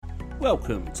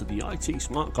Welcome to the IT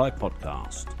Smart Guy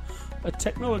podcast, a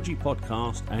technology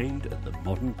podcast aimed at the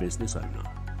modern business owner.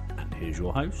 And here's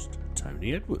your host,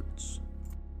 Tony Edwards.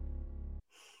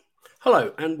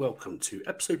 Hello and welcome to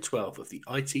episode 12 of the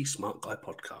IT Smart Guy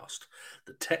podcast,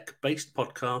 the tech-based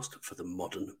podcast for the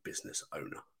modern business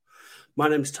owner. My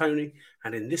name's Tony,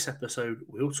 and in this episode,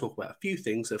 we'll talk about a few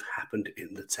things that have happened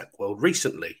in the tech world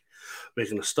recently. We're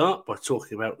going to start by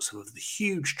talking about some of the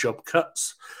huge job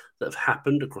cuts that have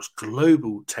happened across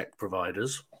global tech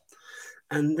providers.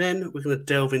 And then we're going to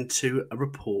delve into a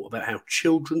report about how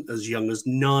children as young as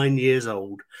 9 years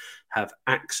old have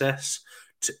access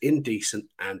to indecent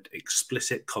and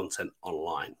explicit content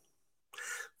online.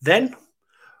 Then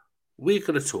we're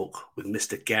going to talk with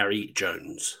Mr. Gary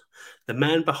Jones, the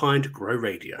man behind Grow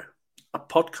Radio, a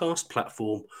podcast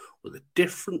platform with a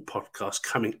different podcast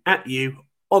coming at you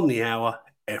on the hour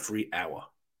every hour.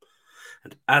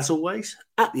 And as always,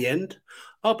 at the end,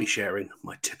 I'll be sharing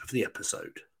my tip of the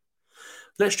episode.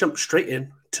 Let's jump straight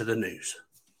in to the news.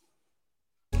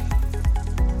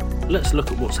 Let's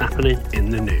look at what's happening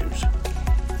in the news.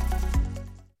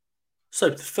 So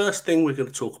the first thing we're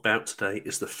going to talk about today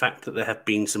is the fact that there have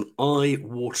been some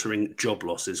eye-watering job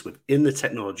losses within the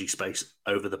technology space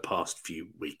over the past few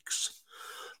weeks.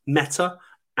 Meta,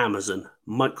 Amazon,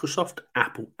 Microsoft,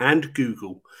 Apple, and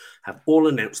Google have all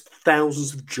announced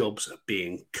thousands of jobs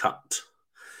being cut.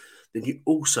 Then you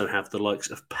also have the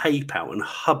likes of PayPal and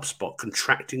HubSpot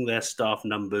contracting their staff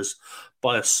numbers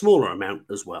by a smaller amount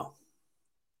as well.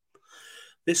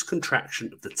 This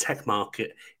contraction of the tech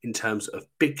market in terms of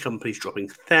big companies dropping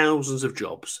thousands of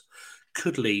jobs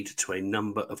could lead to a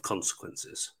number of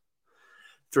consequences.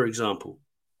 For example,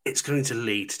 it's going to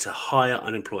lead to higher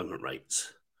unemployment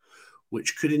rates,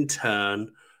 which could in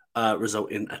turn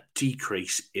result in a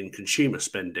decrease in consumer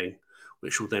spending,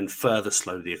 which will then further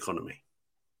slow the economy.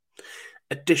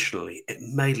 Additionally, it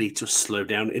may lead to a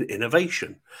slowdown in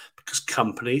innovation because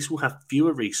companies will have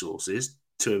fewer resources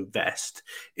to invest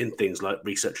in things like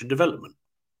research and development.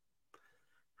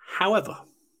 However,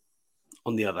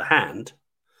 on the other hand,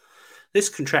 this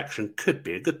contraction could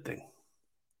be a good thing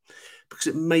because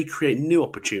it may create new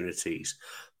opportunities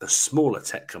for smaller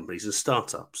tech companies and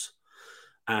startups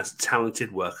as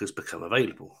talented workers become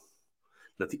available.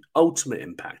 Now, the ultimate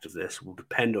impact of this will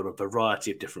depend on a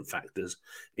variety of different factors,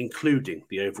 including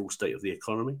the overall state of the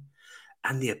economy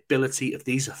and the ability of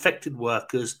these affected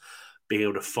workers being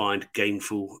able to find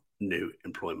gainful new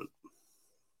employment.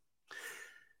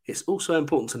 It's also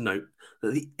important to note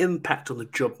that the impact on the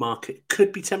job market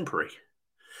could be temporary.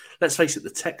 Let's face it, the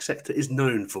tech sector is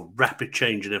known for rapid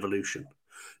change and evolution.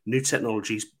 New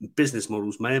technologies and business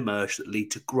models may emerge that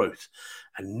lead to growth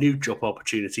and new job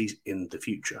opportunities in the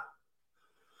future.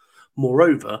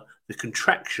 Moreover, the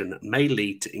contraction may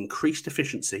lead to increased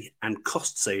efficiency and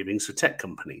cost savings for tech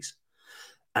companies,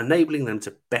 enabling them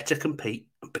to better compete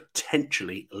and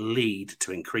potentially lead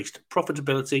to increased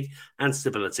profitability and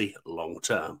stability long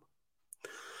term.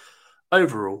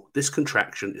 Overall, this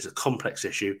contraction is a complex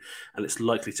issue and it's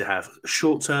likely to have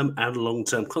short-term and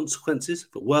long-term consequences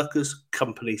for workers,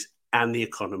 companies, and the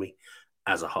economy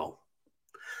as a whole.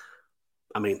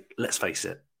 I mean, let's face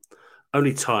it,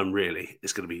 only time really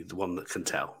is going to be the one that can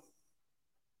tell.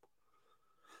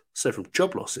 So from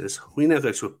job losses, we now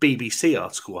go to a BBC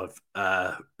article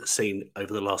I've seen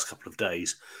over the last couple of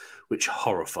days, which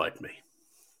horrified me.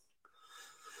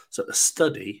 So a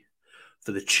study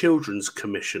for the Children's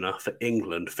Commissioner for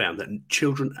England found that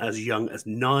children as young as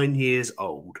 9 years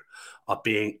old are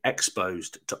being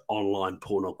exposed to online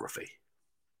pornography.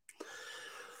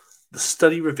 The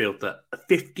study revealed that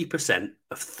 50%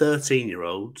 of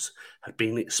 13-year-olds had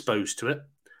been exposed to it,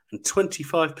 and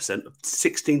 25% of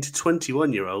 16 to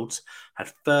 21-year-olds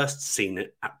had first seen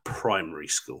it at primary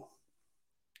school.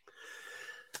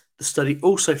 The study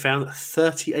also found that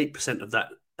 38% of that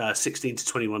 16 to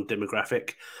 21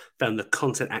 demographic found the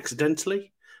content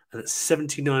accidentally, and that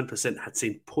 79% had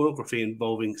seen pornography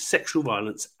involving sexual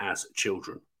violence as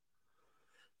children.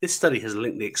 This study has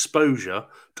linked the exposure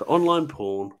to online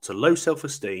porn to low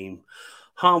self-esteem,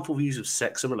 harmful views of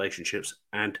sex and relationships,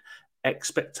 and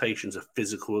expectations of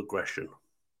physical aggression.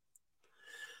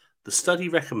 The study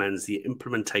recommends the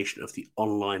implementation of the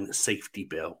Online Safety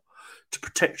Bill to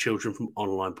protect children from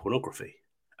online pornography.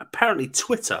 Apparently,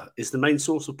 Twitter is the main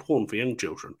source of porn for young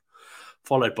children,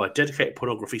 followed by dedicated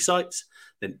pornography sites,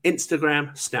 then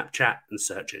Instagram, Snapchat, and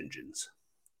search engines.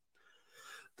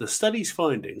 The study's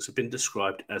findings have been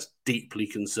described as deeply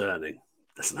concerning.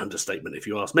 That's an understatement if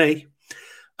you ask me,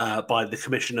 by the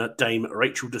Commissioner, Dame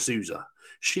Rachel D'Souza.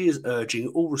 She is urging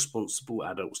all responsible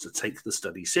adults to take the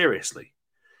study seriously.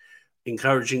 She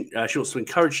wants to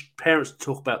encourage parents to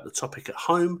talk about the topic at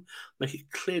home, make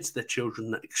it clear to their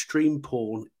children that extreme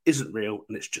porn isn't real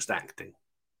and it's just acting.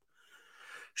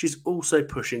 She's also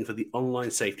pushing for the online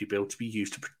safety bill to be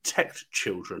used to protect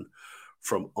children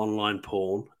from online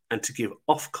porn and to give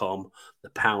Ofcom the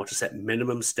power to set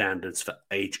minimum standards for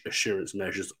age assurance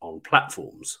measures on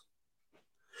platforms.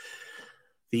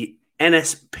 The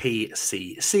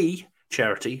NSPCC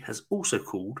charity has also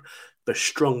called for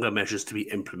stronger measures to be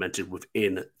implemented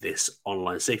within this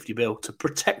online safety bill to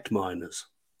protect minors.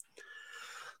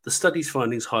 The study's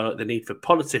findings highlight the need for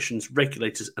politicians,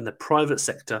 regulators, and the private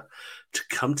sector to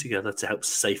come together to help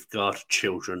safeguard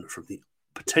children from the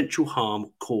potential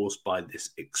harm caused by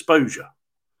this exposure.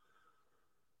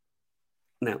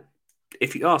 Now,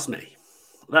 if you ask me,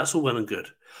 that's all well and good,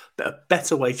 but a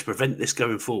better way to prevent this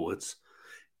going forwards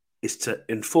is to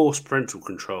enforce parental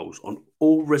controls on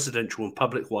all residential and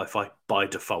public Wi-Fi by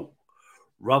default,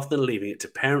 rather than leaving it to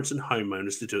parents and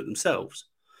homeowners to do it themselves.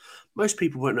 Most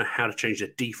people won't know how to change their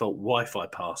default Wi-Fi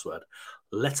password,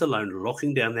 let alone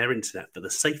locking down their internet for the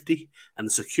safety and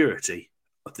the security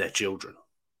of their children.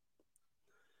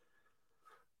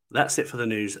 That's it for the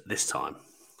news this time.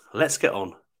 Let's get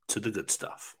on to the good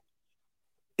stuff.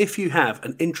 If you have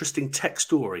an interesting tech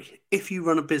story, if you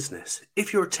run a business,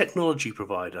 if you're a technology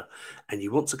provider, and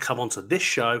you want to come onto this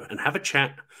show and have a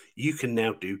chat, you can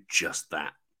now do just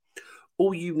that.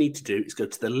 All you need to do is go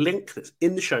to the link that's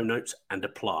in the show notes and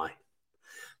apply.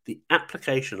 The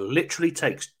application literally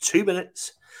takes 2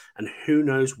 minutes, and who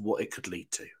knows what it could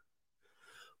lead to.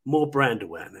 More brand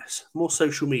awareness, more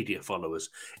social media followers,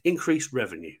 increased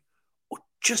revenue, or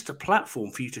just a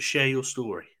platform for you to share your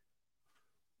story.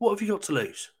 What have you got to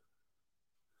lose?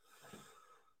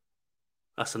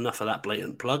 That's enough of that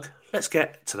blatant plug. Let's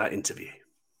get to that interview.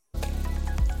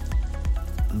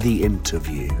 The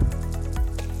interview.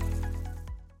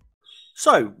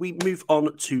 So we move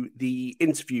on to the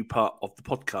interview part of the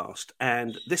podcast,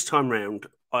 and this time round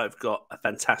I've got a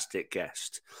fantastic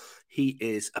guest. He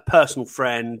is a personal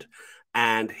friend,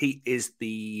 and he is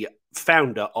the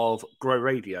founder of Grow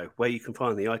Radio, where you can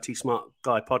find the IT Smart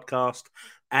Guy podcast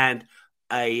and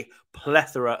a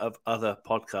plethora of other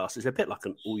podcasts. It's a bit like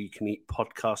an all-you-can-eat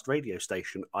podcast radio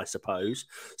station, I suppose.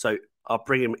 So I'll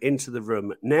bring him into the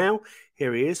room now.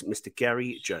 Here he is, Mr.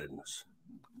 Gary Jones.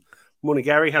 Morning,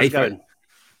 Gary. How's it going?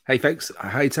 Hey, folks.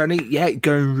 Hey, Tony. Yeah,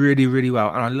 going really, really well.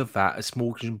 And I love that. A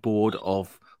smorgasbord board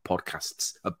of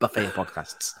podcasts, a buffet of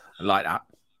podcasts. I like that.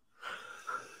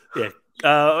 Yeah.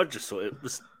 I just thought it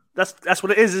was... That's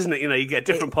what it is, isn't it? You know, you get a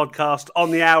different podcast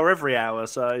on the hour every hour,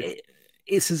 so...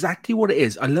 It's exactly what it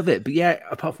is. I love it. But yeah,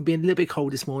 apart from being a little bit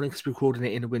cold this morning because we're recording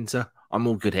it in the winter, I'm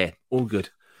all good here. All good.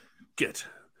 Good.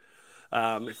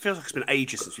 It feels like it's been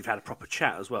ages since we've had a proper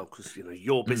chat as well, because, you know,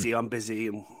 you're busy, I'm busy,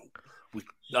 and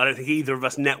I don't think either of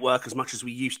us network as much as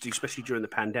we used to, especially during the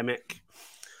pandemic.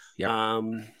 Yeah.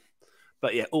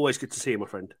 But yeah, always good to see you, my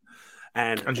friend.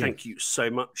 And thank you so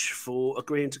much for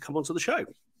agreeing to come onto the show.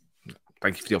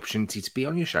 Thank you for the opportunity to be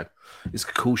on your show. It's a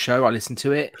cool show. I listen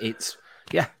to it. It's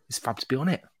fab to be on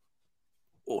it.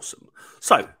 Awesome.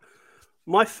 So,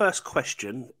 my first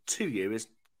question to you is,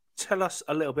 tell us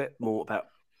a little bit more about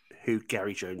who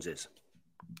Gary Jones is.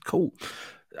 Cool.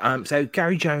 So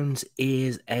Gary Jones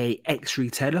is a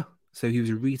ex-retailer. So he was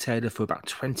a retailer for about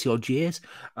 20 odd years.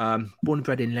 Born and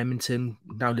bred in Leamington,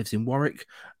 now lives in Warwick.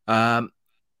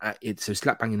 It's a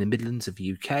slap bang in the Midlands of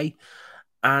the UK.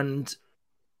 And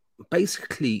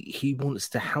basically he wants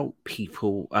to help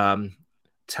people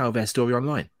tell their story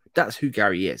online. That's who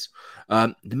Gary is.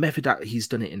 The method that he's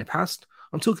done it in the past,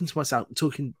 I'm talking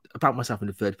about myself in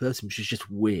the third person, which is just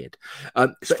weird.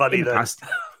 It's funny in the though. Past,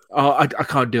 I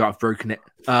can't do it. I've broken it.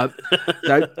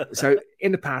 So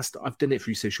in the past, I've done it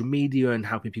through social media and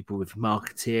helping people with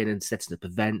marketing and setting up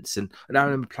events and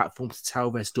allowing them a platform to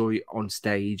tell their story on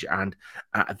stage and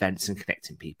at events and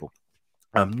connecting people.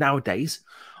 Nowadays,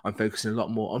 I'm focusing a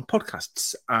lot more on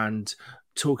podcasts and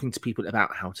talking to people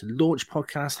about how to launch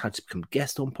podcasts, how to become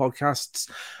guests on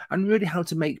podcasts, and really how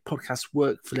to make podcasts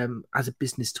work for them as a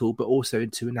business tool, but also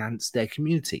to enhance their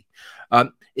community.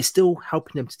 It's still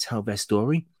helping them to tell their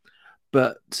story,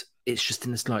 but it's just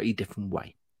in a slightly different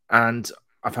way. And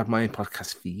I've had my own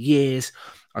podcast for years.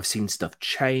 I've seen stuff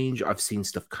change. I've seen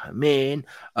stuff come in.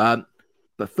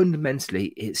 But fundamentally,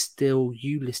 it's still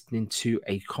you listening to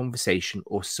a conversation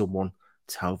or someone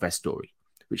tell their story,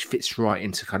 which fits right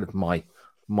into kind of my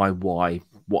why,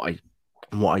 why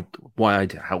I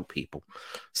help people.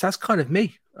 So that's kind of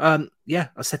me. I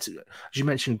said, as you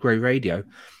mentioned, Grow Radio.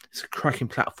 It's a cracking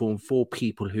platform for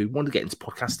people who want to get into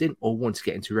podcasting or want to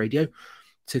get into radio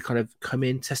to kind of come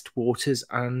in, test waters,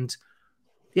 and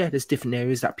yeah, there's different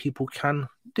areas that people can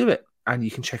do it. And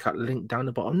you can check out the link down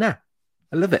the bottom there.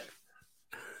 I love it.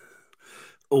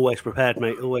 Always prepared,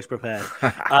 mate. Always prepared.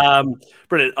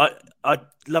 Brilliant. I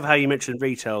love how you mentioned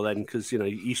retail then, because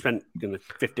you spent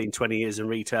 15, 20 years in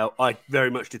retail. I very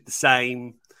much did the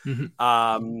same.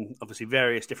 Obviously,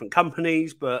 various different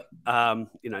companies, but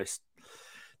it's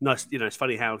nice. It's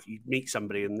funny how you meet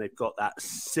somebody and they've got that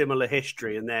similar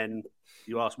history, and then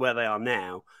you ask where they are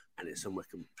now, and it's somewhere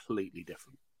completely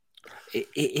different. It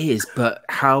is, but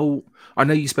how I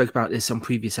know you spoke about this on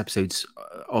previous episodes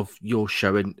of your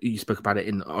show, and you spoke about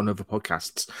it on other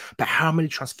podcasts. But how many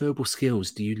transferable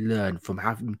skills do you learn from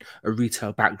having a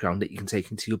retail background that you can take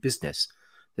into your business?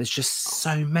 There's just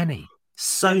so many.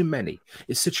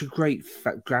 It's such a great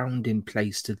grounding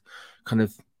place to kind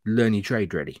of learn your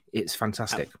trade. Really, it's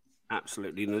fantastic.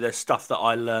 Absolutely. There's stuff that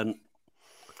I learned,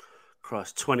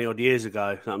 20 odd years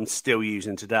ago that I'm still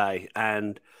using today,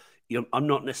 and I'm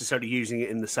not necessarily using it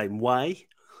in the same way,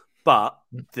 but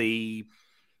the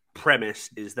premise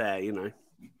is there,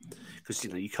 because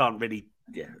you can't really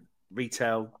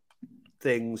retail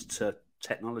things to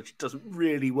technology doesn't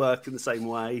really work in the same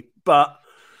way, but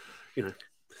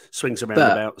swings and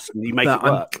roundabouts, and you make it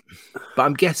work. But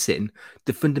I'm guessing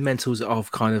the fundamentals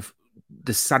of kind of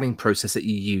the selling process that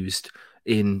you used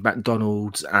in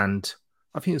McDonald's, and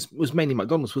I think it was mainly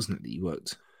McDonald's, wasn't it, that you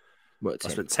worked I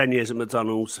spent 10 years at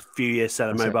McDonald's, a few years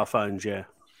selling mobile phones, yeah.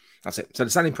 That's it. So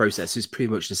the selling process is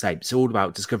pretty much the same. It's all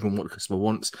about discovering what the customer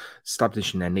wants,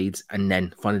 establishing their needs, and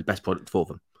then finding the best product for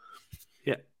them.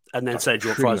 Yeah. And then say, do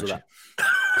you want fries with that?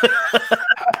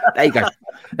 There you go.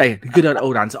 Hey, good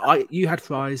old answer. You had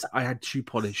fries, I had shoe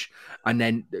polish, and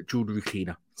then jewelry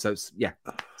cleaner. So it's,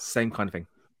 same kind of thing.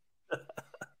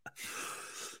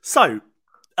 So,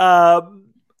 how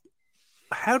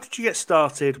did you get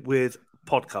started with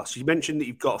podcasts? You mentioned that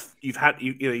you've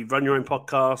run your own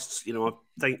podcasts. I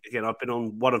think again I've been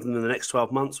on one of them in the next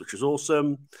 12 months, which is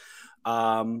awesome.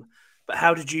 But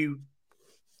how did you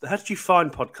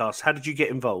find podcasts? How did you get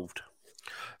involved?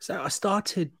 So I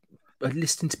started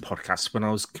listening to podcasts when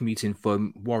I was commuting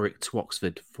from Warwick to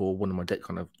Oxford for one of my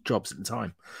kind of jobs at the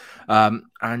time,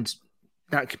 and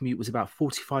that commute was about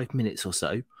 45 minutes or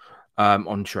so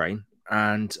on train,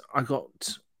 and I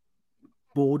got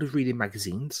bored of reading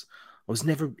magazines. I was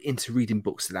never into reading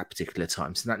books at that particular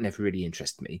time, so that never really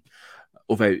interested me.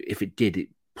 Although if it did, it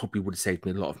probably would have saved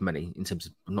me a lot of money in terms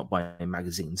of not buying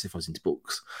magazines if I was into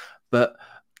books. But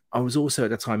I was also at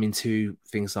the time into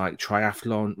things like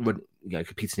triathlon,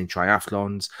 competing in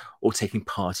triathlons or taking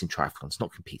part in triathlons,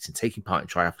 not competing, taking part in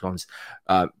triathlons,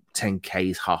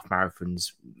 10Ks, half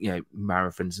marathons,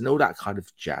 marathons and all that kind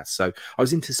of jazz. So I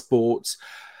was into sports,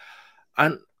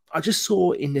 and I just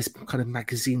saw in this kind of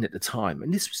magazine at the time,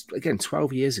 and this was again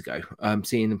 12 years ago,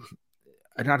 seeing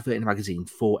an advert in a magazine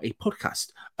for a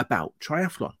podcast about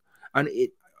triathlon, and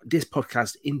this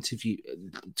podcast interview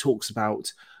talks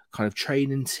about kind of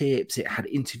training tips. It had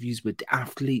interviews with the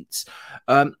athletes,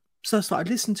 so I started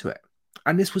listening to it,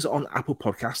 and this was on Apple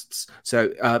Podcasts.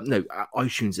 So no,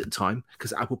 iTunes at the time,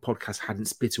 because Apple Podcasts hadn't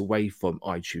split away from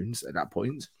iTunes at that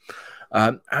point,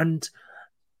 and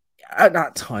at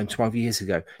that time, 12 years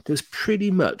ago, there was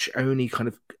pretty much only kind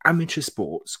of amateur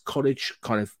sports, college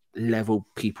kind of level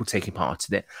people taking part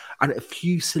in it, and a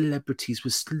few celebrities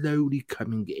were slowly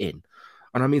coming in.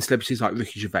 And I mean celebrities like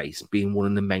Ricky Gervais being one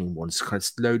of the main ones, kind of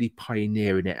slowly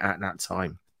pioneering it at that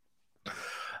time.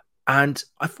 And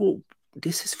I thought,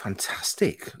 this is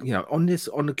fantastic, on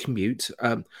the commute.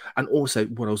 And also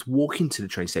when I was walking to the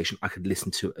train station, I could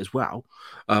listen to it as well.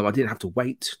 I didn't have to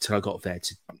wait till I got there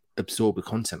to absorb the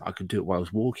content. I could do it while I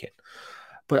was walking.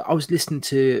 But I was listening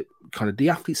to kind of the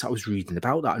athletes I was reading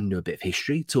about that I knew a bit of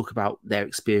history, talk about their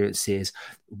experiences,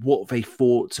 what they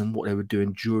thought and what they were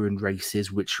doing during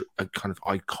races, which are kind of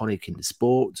iconic in the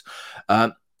sport.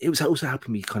 It was also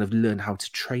helping me kind of learn how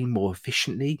to train more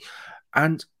efficiently.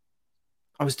 And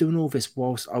I was doing all this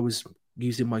whilst I was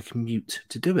using my commute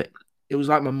to do it. It was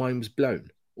like my mind was blown,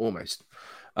 almost.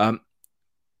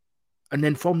 And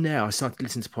then from there, I started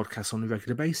listening to podcasts on a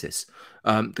regular basis.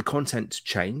 The content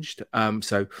changed.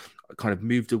 So I kind of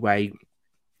moved away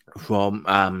from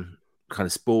kind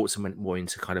of sports and went more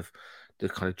into kind of the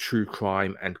kind of true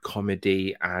crime and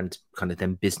comedy and kind of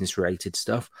then business related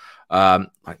stuff,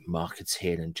 like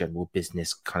marketing and general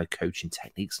business kind of coaching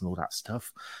techniques and all that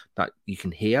stuff that you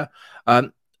can hear.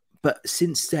 But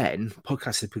since then,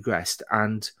 podcasts have progressed.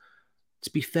 And to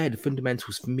be fair, the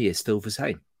fundamentals for me are still the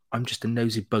same. I'm just a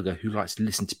nosy bugger who likes to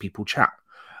listen to people chat,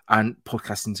 and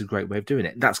podcasting is a great way of doing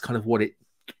it. That's kind of what it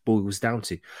boils down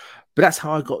to. But that's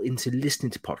how I got into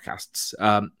listening to podcasts.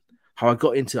 How I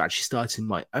got into actually starting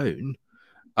my own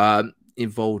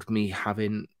involved me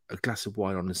having a glass of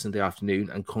wine on a Sunday afternoon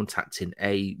and contacting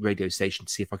a radio station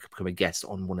to see if I could become a guest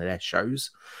on one of their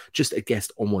shows, just a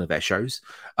guest on one of their shows.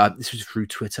 This was through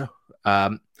Twitter,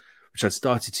 which I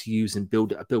started to use and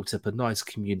built up a nice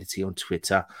community on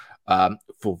Twitter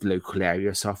for the local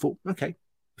area. So I thought, okay,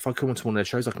 if I come onto one of their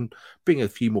shows, I can bring a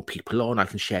few more people on. I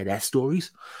can share their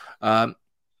stories. Like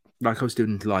I was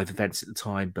doing live events at the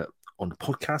time, but on the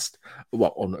podcast,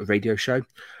 on a radio show.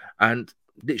 And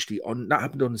literally that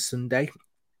happened on a Sunday.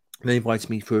 And they invited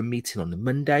me for a meeting on the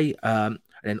Monday and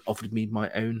then offered me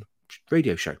my own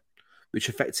radio show, which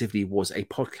effectively was a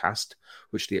podcast,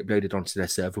 which they uploaded onto their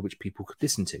server, which people could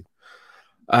listen to.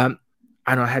 And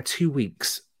I had 2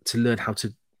 weeks to learn how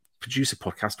to produce a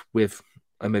podcast with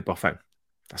a mobile phone.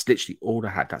 That's literally all I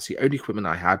had. That's the only equipment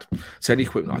I had. It's the only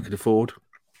equipment I could afford.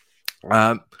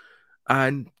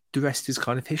 And the rest is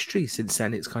kind of history. Since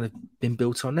then, it's kind of been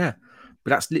built on there. But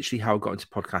that's literally how I got into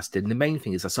podcasting. The main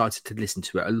thing is I started to listen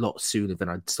to it a lot sooner than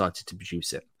I started to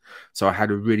produce it. So I had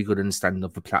a really good understanding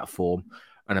of the platform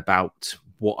and about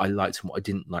what I liked and what I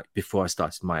didn't like before I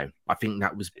started my own. I think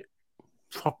that was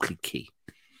probably key.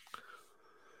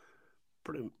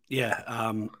 Brilliant.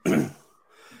 Yeah.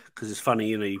 Because it's funny,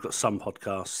 you've got some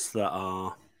podcasts that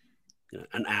are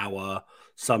an hour,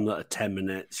 some that are 10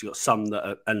 minutes. You've got some that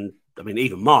are, and I mean,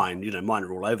 even mine, mine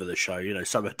are all over the show.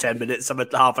 Some are 10 minutes, some are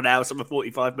half an hour, some are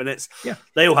 45 minutes. Yeah.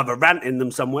 They all have a rant in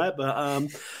them somewhere, but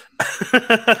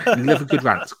love a good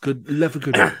rant. Love a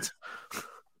good rant.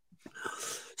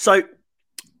 So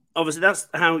obviously that's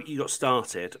how you got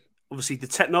started. Obviously the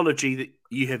technology that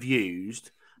you have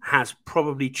used has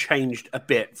probably changed a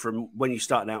bit from when you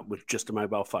started out with just a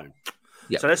mobile phone.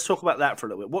 Yep. So let's talk about that for a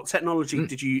little bit. What technology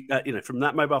did you, from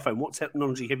that mobile phone, what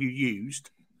technology have you used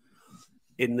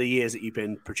in the years that you've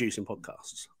been producing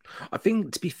podcasts? I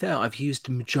think, to be fair, I've used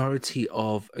the majority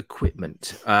of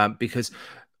equipment because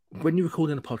when you're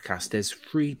recording a podcast, there's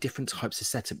 3 different types of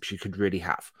setups you could really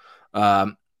have.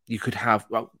 You could have,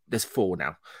 there's 4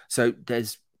 now. So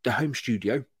there's the home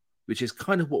studio, which is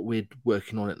kind of what we're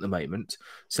working on at the moment.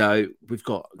 So we've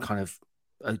got kind of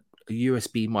a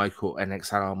USB mic or an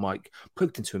XLR mic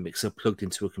plugged into a mixer, plugged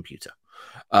into a computer.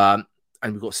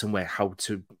 And we've got somewhere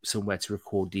to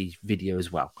record the video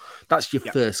as well. That's your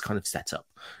first kind of setup.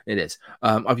 It is.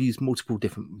 I've used multiple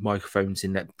different microphones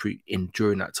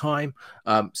during that time.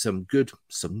 Some good,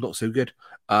 some not so good.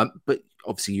 But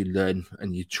obviously you learn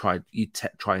and you try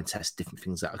and test different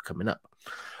things that are coming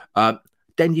up.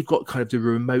 Then you've got kind of the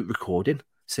remote recording.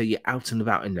 So you're out and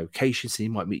about in locations. So you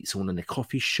might meet someone in a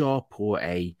coffee shop or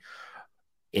in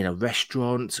a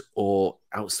restaurant or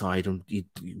outside, and you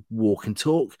walk and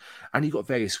talk. And you've got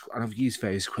and I've used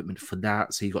various equipment for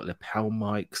that. So you've got lapel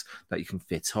mics that you can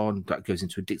fit on, that goes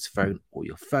into a dictaphone or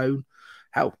your phone.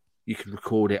 Hell, you can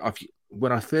record it.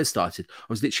 When I first started, I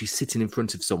was literally sitting in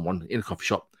front of someone in a coffee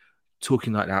shop,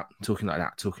 talking like that, talking like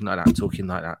that, talking like that, talking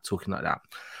like that, talking like that,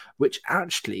 which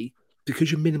actually,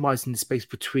 because you're minimizing the space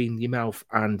between your mouth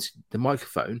and the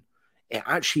microphone, it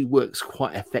actually works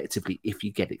quite effectively if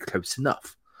you get it close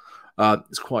enough.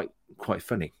 It's quite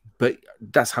funny, but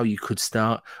that's how you could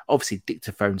start. Obviously,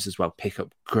 dictaphones as well pick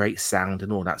up great sound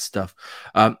and all that stuff.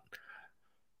 But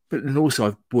then also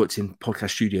I've worked in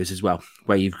podcast studios as well,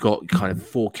 where you've got kind of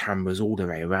 4 cameras all the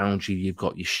way around you. You've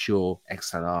got your Shure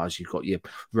XLRs, you've got your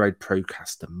Rode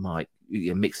Procaster mic,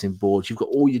 your mixing boards, you've got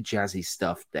all your jazzy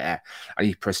stuff there, and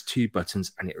you press 2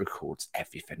 buttons and it records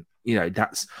everything.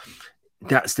 That's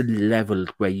the level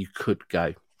where you could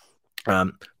go.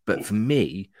 But for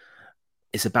me,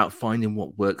 it's about finding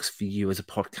what works for you as a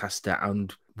podcaster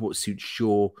and what suits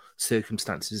your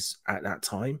circumstances at that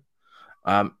time.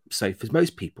 So for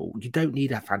most people, you don't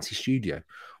need a fancy studio.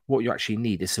 What you actually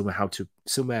need is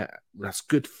somewhere that's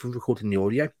good for recording the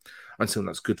audio and something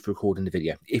that's good for recording the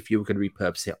video. If you were going to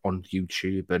repurpose it on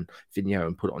YouTube and Vimeo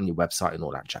and put it on your website and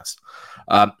all that jazz.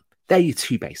 They're your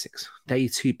 2 basics. They're your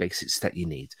 2 basics that you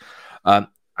need. And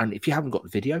if you haven't got the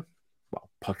video, well,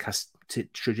 podcast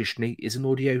traditionally is an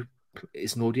audio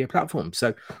platform,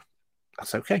 so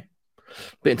that's okay.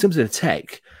 But in terms of the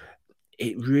tech,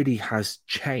 it really has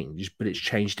changed, but it's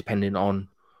changed depending on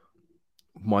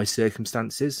my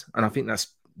circumstances, and I think that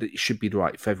it should be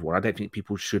right for everyone. I don't think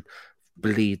people should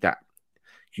believe that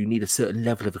you need a certain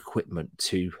level of equipment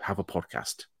to have a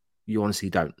podcast. You honestly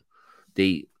don't.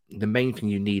 The main thing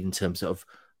you need in terms of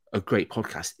a great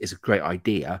podcast is a great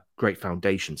idea, great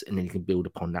foundations, and then you can build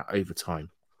upon that over time.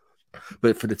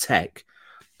 But for the tech,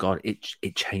 God,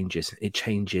 it changes. It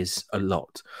changes a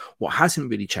lot. What hasn't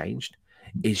really changed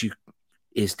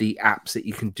is the apps that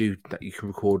you can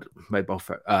record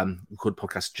record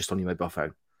podcasts just on your mobile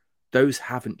phone. Those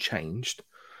haven't changed.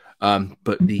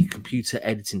 But the computer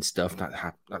editing stuff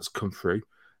that's come through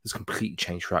has completely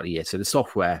changed throughout the year. So the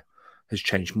software has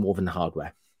changed more than the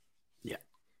hardware. Yeah.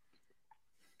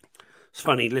 It's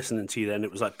funny listening to you then.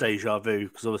 It was like deja vu,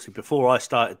 because obviously before I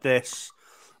started this,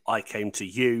 I came to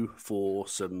you for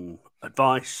some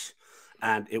advice,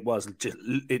 and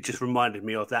it just reminded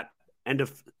me of that end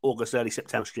of August, early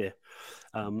September last year.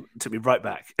 Took me right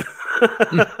back.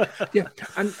 Yeah,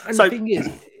 and So the thing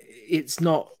is,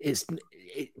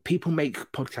 people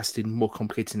make podcasting more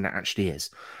complicated than it actually is.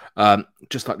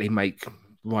 Just like they make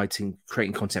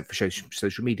creating content for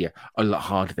social media a lot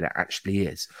harder than it actually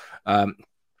is.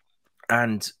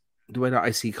 And the way that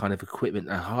I see kind of equipment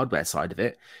and hardware side of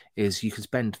it is you can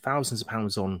spend thousands of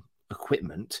pounds on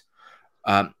equipment,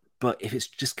 but if it's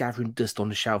just gathering dust on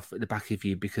the shelf at the back of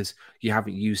you because you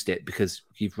haven't used it because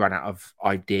you've run out of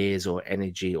ideas or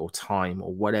energy or time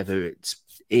or whatever it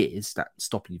is that's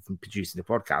stopping you from producing the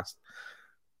podcast,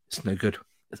 it's no good.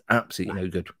 It's absolutely no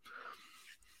good.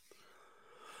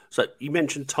 So you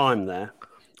mentioned time there.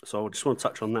 So I just want to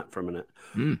touch on that for a minute.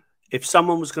 Mm. If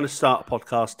someone was going to start a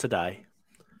podcast today,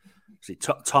 see,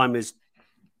 time is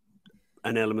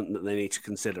an element that they need to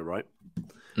consider, right?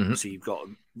 Mm-hmm. So you've got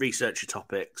to research your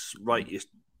topics, write your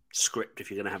script if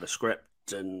you're going to have a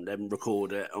script, and then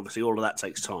record it. Obviously, all of that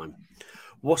takes time.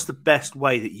 What's the best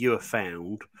way that you have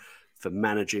found for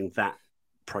managing that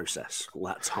process, all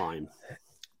that time?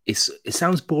 It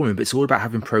sounds boring, but it's all about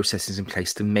having processes in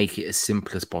place to make it as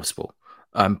simple as possible.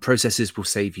 Processes will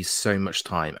save you so much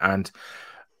time. And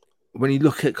when you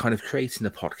look at kind of creating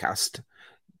a podcast,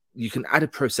 you can add a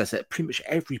process at pretty much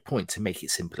every point to make it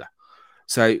simpler.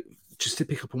 So just to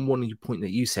pick up on one of your point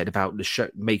that you said about the show,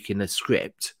 making a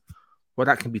script, well,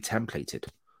 that can be templated.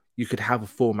 You could have a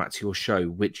format to your show,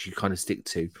 which you kind of stick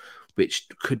to, which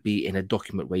could be in a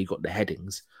document where you got the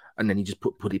headings, and then you just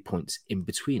put bullet points in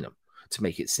between them to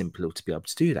make it simpler to be able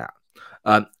to do that.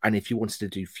 And if you wanted to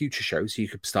do future shows, you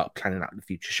could start planning out the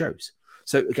future shows.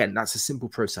 So again, that's a simple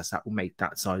process that will make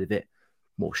that side of it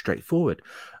more straightforward.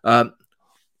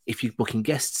 If you're booking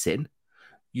guests in,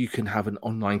 you can have an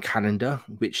online calendar,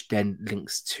 which then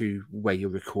links to where you're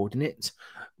recording it,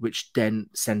 which then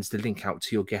sends the link out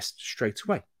to your guest straight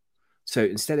away. So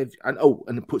instead of,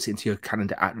 and it puts it into your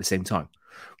calendar at the same time,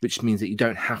 which means that you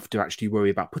don't have to actually worry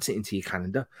about putting it into your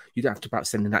calendar. You don't have to about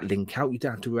sending that link out. You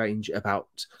don't have to arrange about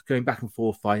going back and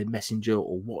forth via Messenger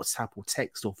or WhatsApp or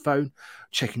text or phone,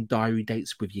 checking diary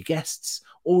dates with your guests.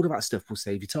 All of that stuff will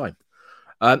save you time.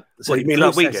 So you mean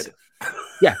like we did?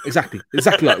 Yeah, exactly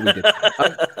like we did.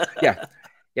 Yeah,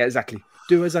 exactly.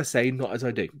 Do as I say, not as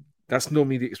I do. That's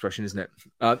normally the expression, isn't it?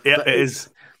 Yeah, it is.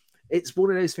 It's one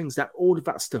of those things that all of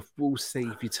that stuff will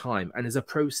save you time, and there's a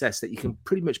process that you can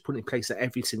pretty much put in place at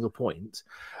every single point,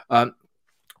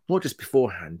 not just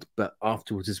beforehand, but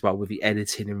afterwards as well, with the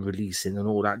editing and releasing and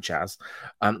all that jazz.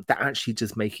 That actually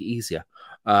does make it easier.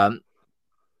 But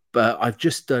I've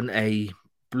just done a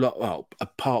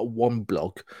part 1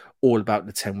 blog all about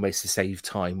the 10 ways to save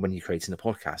time when you're creating a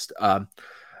podcast.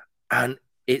 And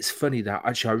it's funny that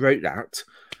actually I wrote that,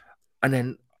 and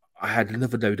then I had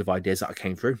another load of ideas that I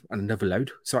came through, and another load.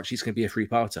 So actually, it's going to be a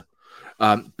 3-parter,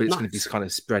 but it's going to be kind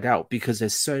of spread out because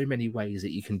there's so many ways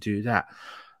that you can do that.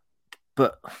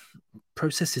 But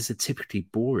processes are typically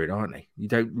boring, aren't they? You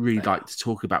don't really like to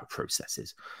talk about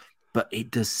processes, but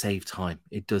it does save time.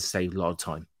 It does save a lot of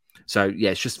time. So yeah,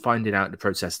 it's just finding out the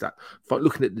process, that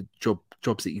looking at the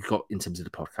jobs that you've got in terms of the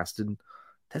podcast, and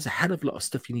there's a hell of a lot of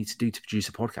stuff you need to do to produce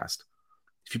a podcast.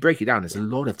 If you break it down, there's a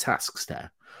lot of tasks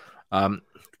there.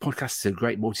 Podcasts are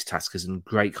great multitaskers and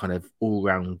great kind of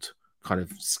all-round kind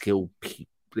of skill people.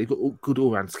 They've got good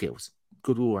all-round skills.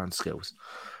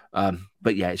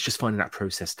 But yeah, it's just finding that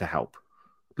process to help.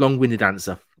 Long-winded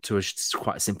answer to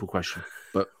quite a simple question,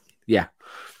 but yeah,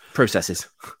 processes.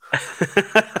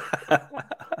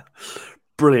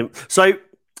 Brilliant. So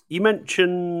you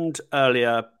mentioned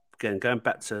earlier, again, going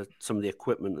back to some of the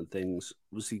equipment and things,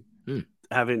 obviously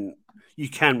you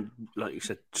can, like you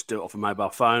said, just do it off a mobile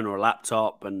phone or a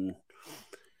laptop. And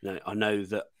I know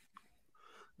that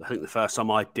I think the first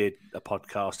time I did a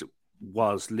podcast, it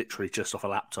was literally just off a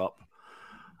laptop.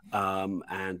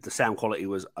 And the sound quality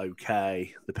was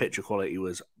okay. The picture quality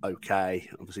was okay.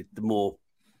 Obviously, the more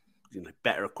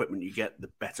better equipment you get, the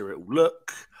better it will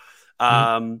look.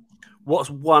 What's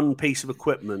one piece of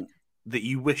equipment that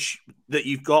you wish that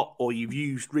you've got or you've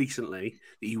used recently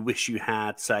that you wish you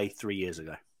had, say, 3 years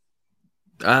ago?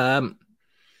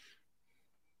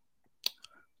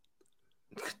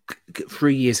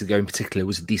 3 years ago in particular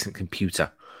was a decent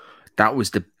computer. That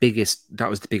was the biggest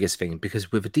thing,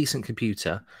 because with a decent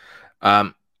computer,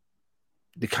 the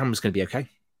camera's going to be okay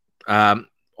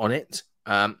on it.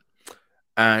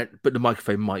 But the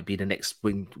microphone might be the next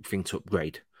thing to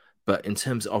upgrade. But in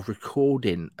terms of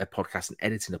recording a podcast and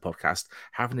editing a podcast,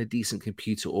 having a decent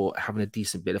computer or having a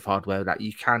decent bit of hardware that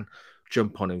you can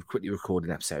jump on and quickly record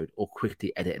an episode or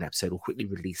quickly edit an episode or quickly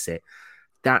release it,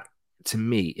 that to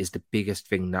me is the biggest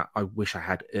thing that I wish I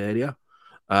had earlier.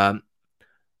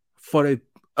 Follow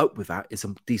up with that is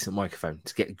a decent microphone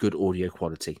to get good audio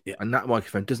quality. Yeah. And that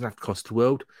microphone doesn't have to cost the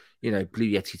world. You know, Blue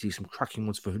Yeti do some cracking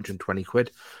ones for 120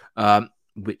 quid,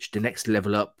 which the next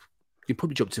level up, you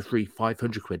probably jump to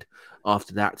 500 quid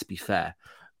after that, to be fair.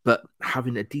 But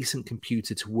having a decent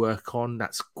computer to work on,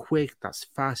 that's quick, that's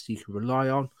fast, you can rely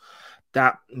on,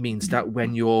 that means that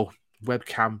when your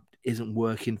webcam isn't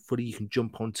working fully, you can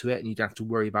jump onto it and you don't have to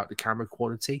worry about the camera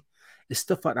quality. It's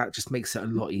stuff like that just makes it a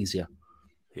lot easier.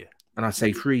 Yeah. And I'd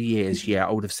say 3 years,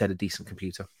 I would have said a decent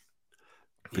computer.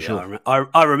 For sure.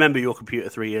 I remember your computer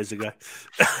 3 years ago.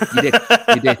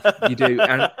 You do.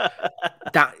 And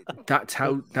that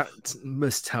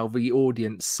must tell the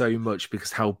audience so much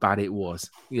because how bad it was.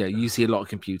 You know, you see a lot of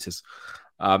computers.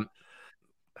 I've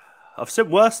seen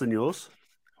worse than yours.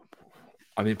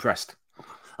 I'm impressed.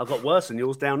 I've got worse than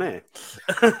yours down here.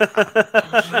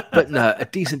 But no, a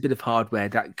decent bit of hardware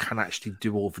that can actually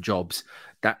do all the jobs.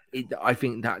 I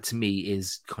think that to me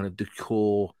is kind of the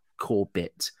core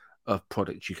bit of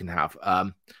product you can have.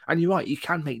 And you're right, you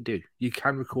can make do. You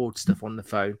can record stuff on the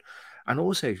phone. And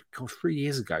also, 3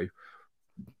 years ago,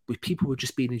 people were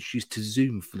just being introduced to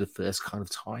Zoom for the first kind of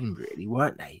time, really,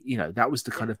 weren't they? You know, that was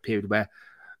the kind of period where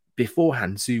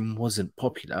beforehand Zoom wasn't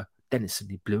popular. Then it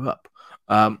suddenly blew up.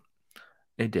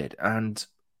 It did. And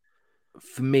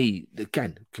for me,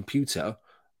 again, computer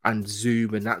and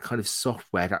Zoom and that kind of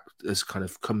software that has kind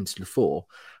of come into the fore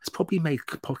has probably made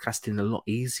podcasting a lot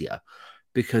easier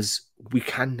because we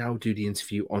can now do the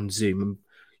interview on Zoom. And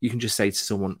you can just say to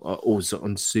someone, also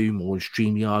on Zoom or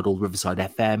StreamYard or Riverside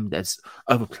FM, there's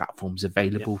other platforms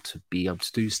available to be able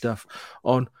to do stuff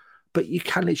on. But you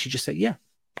can literally just say, yeah,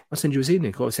 I'll send you a Zoom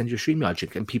link or I'll send you a StreamYard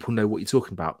link and people know what you're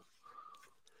talking about.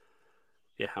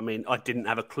 Yeah, I mean, I didn't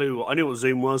have a clue. I knew what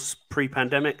Zoom was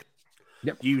pre-pandemic.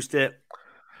 Yep. Used it.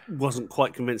 Wasn't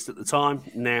quite convinced at the time.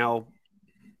 Now,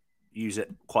 use it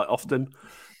quite often.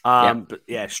 But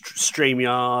yeah,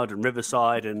 StreamYard and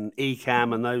Riverside and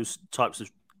Ecamm and those types of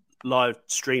live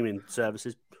streaming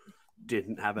services,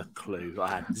 didn't have a clue. I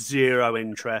had zero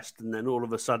interest. And then all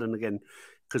of a sudden, again,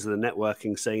 because of the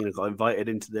networking scene, I got invited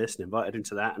into this and invited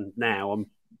into that. And now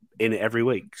I'm in it every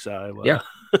week. So yeah.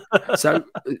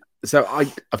 So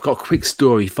I've got a quick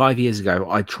story. 5 years ago,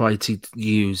 I tried to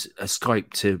use a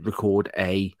Skype to record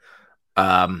a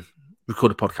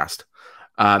podcast.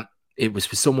 It was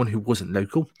for someone who wasn't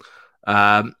local.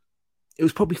 It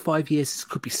was probably 5 years,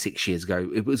 could be 6 years ago.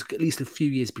 It was at least a few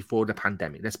years before the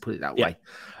pandemic. Let's put it that way.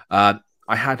 I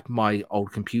had my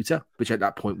old computer, which at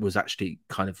that point was actually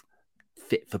kind of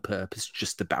fit for purpose,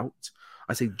 just about.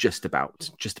 I say just about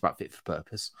fit for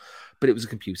purpose, but it was a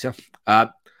computer.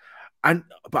 But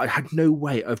I had no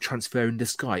way of transferring the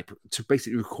Skype to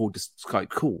basically record the Skype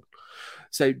call.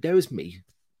 So there was me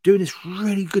doing this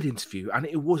really good interview, and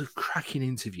it was a cracking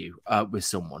interview with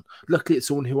someone. Luckily, it's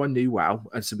someone who I knew well,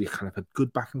 and so we kind of had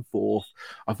good back and forth.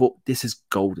 I thought, this is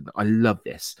golden. I love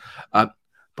this. But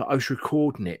I was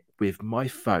recording it with my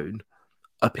phone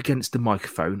up against the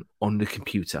microphone on the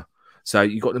computer. So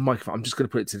you got the microphone. I'm just going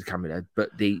to put it to the camera there,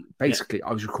 but basically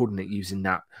I was recording it using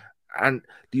that, and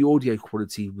the audio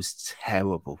quality was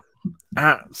terrible,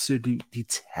 absolutely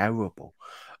terrible.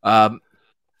 And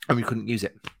we couldn't use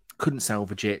it, couldn't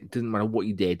salvage it. Didn't matter what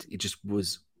you did, you just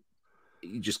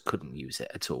couldn't use it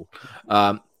at all.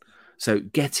 So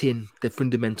getting the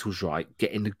fundamentals right,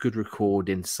 getting the good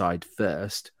recording side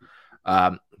first,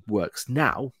 works.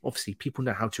 Now, obviously, people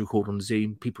know how to record on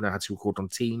Zoom, people know how to record on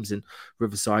Teams and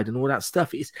Riverside and all that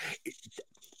stuff. If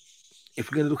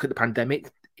we're going to look at the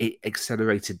pandemic, it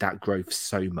accelerated that growth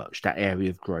so much, that area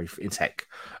of growth in tech,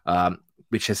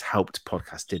 which has helped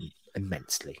podcasting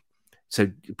immensely. So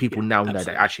people now know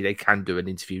that actually they can do an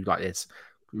interview like this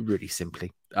really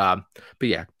simply. But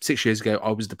yeah, 6 years ago,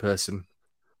 I was the person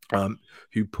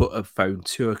who put a phone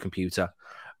to a computer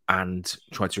and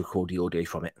tried to record the audio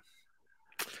from it.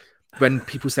 When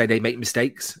people say they make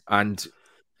mistakes and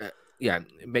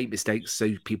make mistakes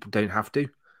so people don't have to,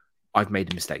 I've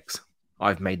made mistakes.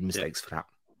 I've made mistakes for that.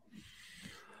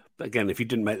 But again, if you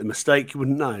didn't make the mistake, you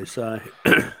wouldn't know. So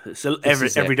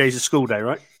every day's a school day,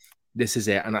 right? This is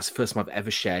it. And that's the first time I've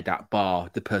ever shared that, bar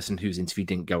the person whose interview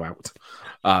didn't go out.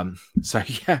 So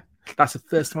yeah, that's the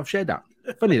first time I've shared that.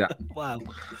 Funny that. Wow.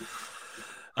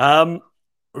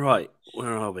 Right,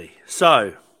 where are we?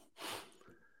 So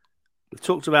we've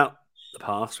talked about the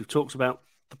past. We've talked about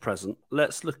the present,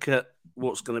 let's look at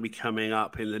what's going to be coming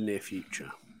up in the near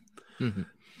future. Mhm.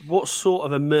 What sort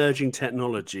of emerging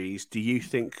technologies do you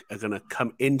think are going to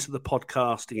come into the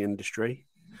podcasting industry?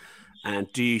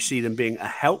 And do you see them being a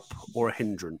help or a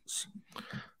hindrance?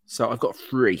 So I've got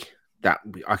three that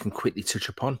I can quickly touch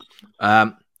upon.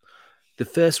 The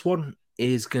first one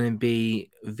is going to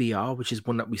be VR, which is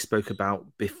one that we spoke about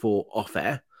before off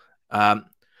air.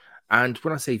 And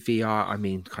when I say VR, I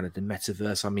mean kind of the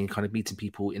metaverse. I mean kind of meeting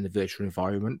people in the virtual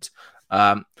environment.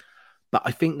 But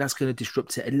I think that's going to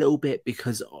disrupt it a little bit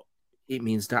because it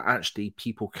means that actually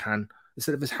people can,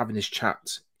 instead of us having this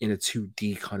chat in a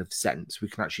 2D kind of sense, we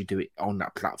can actually do it on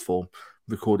that platform,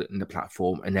 record it in the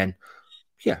platform, and then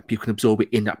people can absorb it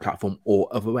in that platform or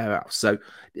everywhere else. So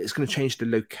it's going to change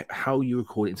the how you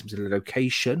record it in terms of the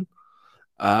location.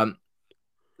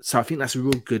 So I think that's a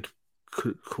real good,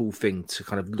 cool thing to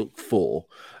kind of look for.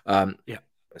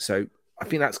 So I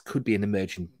think that could be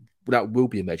that will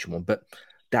be an emerging one, but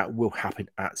that will happen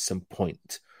at some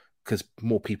point because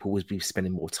more people will be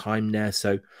spending more time there.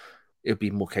 So it'll be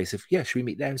more case of, should we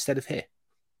meet there instead of here?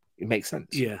 It makes sense.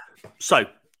 Yeah. So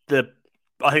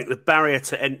I think the barrier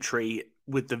to entry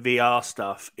with the VR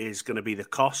stuff is going to be the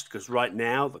cost, because right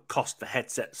now the cost for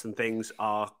headsets and things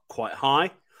are quite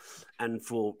high. And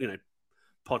for,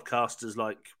 podcasters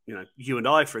like, you and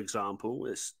I, for example,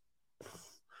 it's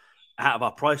out of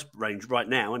our price range right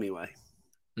now anyway.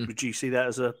 Would you see that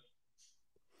as a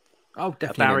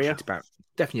barrier?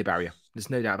 Definitely a barrier. There's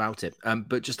no doubt about it.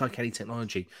 But just like any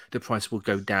technology, the price will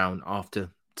go down after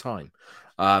time.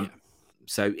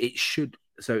 So it should.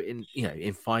 So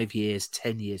in 5 years,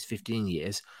 10 years, 15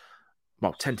 years,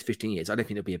 well, 10 to 15 years, I don't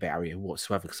think there'll be a barrier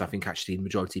whatsoever because I think actually the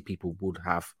majority of people would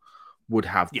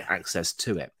have access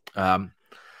to it.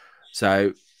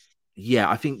 So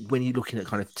I think when you're looking at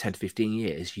kind of 10 to 15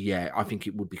 years, I think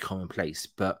it would be commonplace.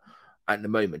 But at the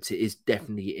moment, it is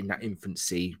definitely in that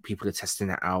infancy. People are testing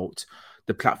it out.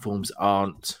 The platforms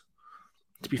aren't.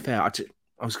 To be fair, I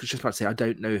was just about to say I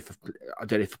don't know if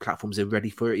the platforms are ready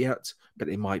for it yet, but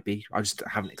they might be. I just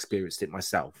haven't experienced it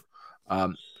myself.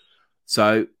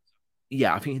 So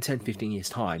I think in 10, 15 years'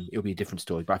 time, it'll be a different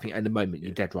story. But I think at the moment,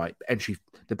 you're dead right.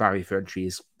 The barrier for entry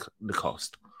is the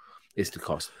cost.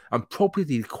 And probably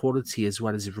the quality as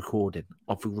well as the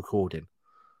recording.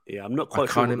 Yeah, I'm not quite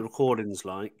sure what the recording's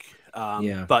like.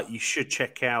 But you should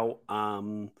check out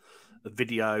a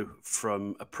video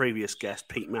from a previous guest,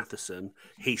 Pete Matheson.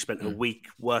 He spent a week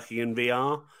working in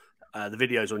VR. The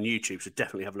video's on YouTube, so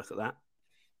definitely have a look at that.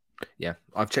 Yeah,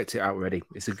 I've checked it out already.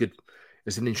 It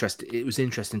was an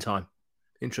interesting time.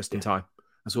 Time.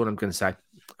 That's what I'm going to say.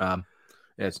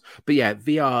 Yes, but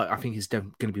VR I think is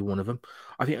going to be one of them.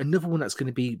 I think another one that's going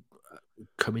to be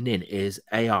coming in is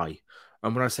AI.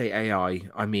 And when I say AI,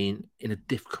 I mean in a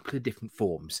couple of different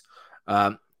forms.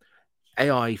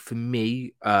 AI for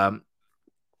me,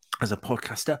 as a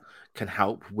podcaster, can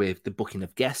help with the booking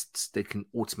of guests. They can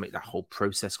automate that whole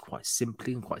process quite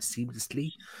simply and quite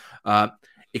seamlessly.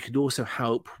 It could also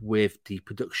help with the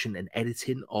production and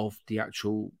editing of the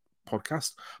actual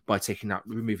podcast by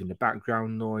removing the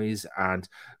background noise and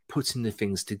putting the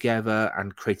things together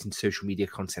and creating social media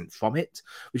content from it,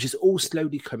 which is all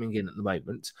slowly coming in at the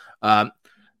moment. And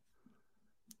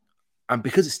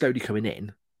because it's slowly coming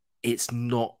in, it's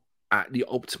not at the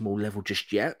optimal level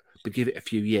just yet, but give it a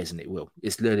few years and it will.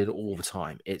 It's learning all the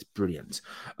time. It's brilliant.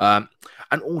 And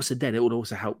also then it will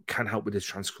also can help with the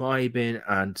transcribing,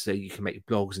 and so you can make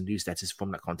blogs and newsletters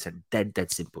from that content.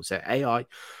 Dead simple. So AI,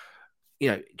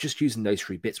 just using those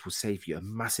 3 bits will save you a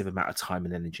massive amount of time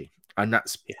and energy. And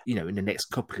that's, in the next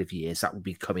couple of years, that will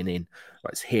be coming in.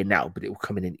 Well, it's here now, but it will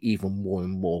come in even more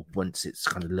and more once it's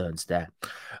kind of learns there.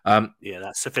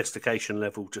 That sophistication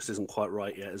level just isn't quite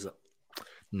right yet, is it?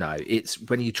 No, it's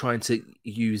when you're trying to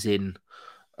use in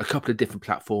a couple of different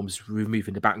platforms,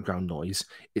 removing the background noise,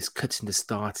 it's cutting the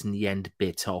start and the end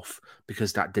bit off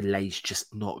because that delay's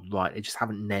just not right. They just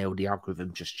haven't nailed the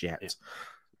algorithm just yet. Yeah.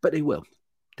 But they will.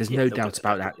 There's no doubt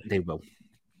about that. They will.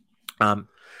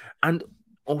 And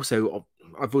also,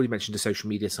 I've already mentioned the social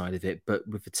media side of it, but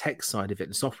with the tech side of it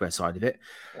and software side of it,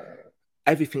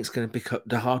 everything's going to pick up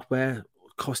the hardware.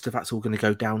 Cost of that's all going to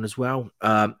go down as well,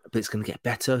 but it's going to get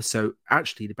better. So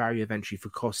actually, the barrier of entry for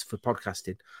cost for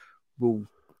podcasting will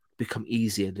become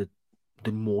easier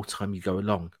the more time you go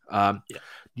along.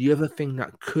 The other thing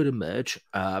that could emerge,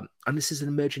 and this is an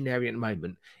emerging area at the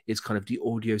moment, is kind of the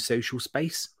audio social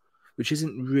space, which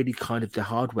isn't really kind of the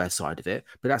hardware side of it,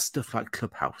 but that's stuff like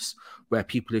Clubhouse, where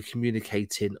people are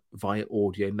communicating via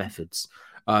audio methods.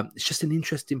 It's just an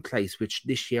interesting place, which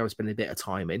this year I spent a bit of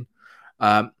time in.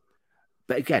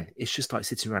 But again, it's just like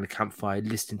sitting around a campfire,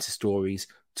 listening to stories,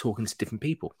 talking to different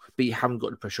people, but you haven't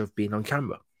got the pressure of being on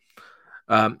camera.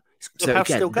 So Clubhouse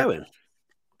again, still going?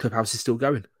 Clubhouse is still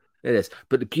going. It is.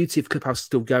 But the beauty of Clubhouse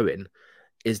still going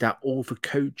is that all the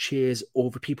coaches, all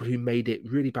the people who made it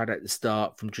really bad at the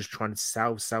start from just trying to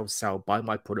sell, buy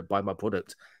my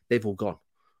product, they've all gone.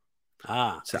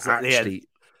 So actually,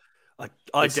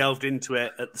 I delved into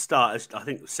it at the start, I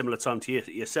think similar time to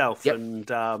yourself, yep.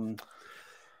 and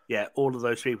all of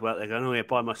those people out there going, "Oh yeah,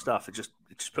 buy my stuff." It just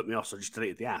put me off, so I just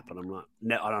deleted the app, and I'm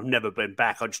like, I've never been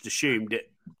back. I just assumed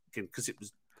it because it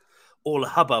was all a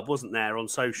hubbub, wasn't there, on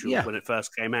socials when it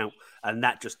first came out, and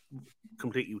that just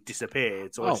completely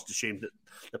disappeared. So I just assumed that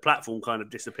the platform kind of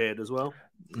disappeared as well.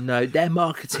 No, their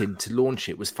marketing to launch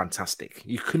it was fantastic.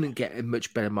 You couldn't get a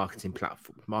much better marketing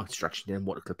strategy than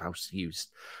what the Clubhouse used.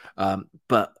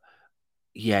 But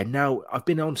yeah, now I've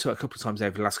been on to it a couple of times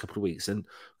over the last couple of weeks, and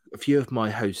a few of my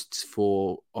hosts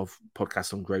of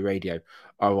podcasts on Grow Radio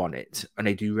are on it, and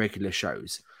they do regular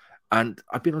shows. And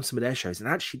I've been on some of their shows, and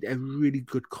actually they're really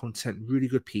good content, really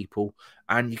good people,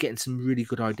 and you're getting some really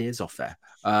good ideas off there.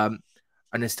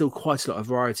 And there's still quite a lot of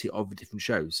variety of the different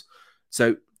shows.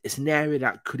 So it's an area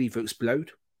that could either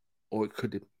explode or it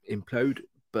could implode,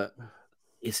 but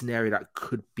it's an area that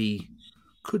could be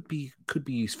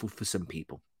useful for some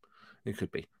people. It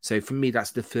could be. So for me,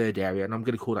 that's the third area, and I'm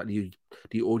going to call that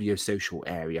the audio social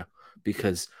area,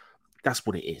 because that's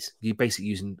what it is. You're basically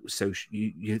using social.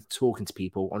 You're talking to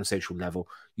people on a social level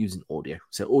using audio.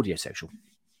 So audio social.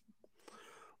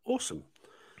 Awesome.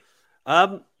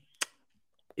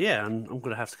 Yeah, and I'm going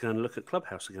to have to go and look at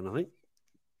Clubhouse again, I think.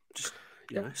 Just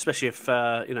know, especially if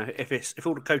if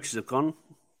all the coaches have gone,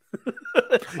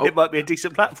 it might be a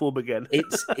decent platform again.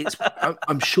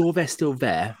 I'm sure they're still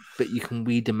there, but you can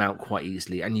weed them out quite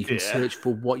easily, and you can search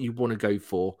for what you want to go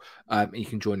for, and you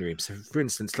can join the room. So, for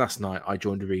instance, last night I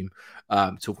joined a room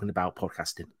talking about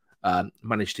podcasting.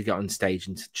 Managed to get on stage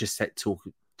and just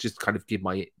kind of give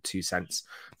my 2 cents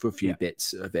for a few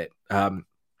bits of it.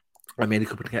 I made a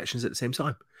couple of connections at the same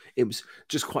time. It was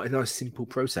just quite a nice, simple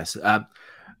process.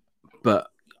 But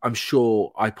I'm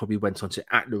sure I probably went on to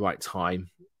at the right time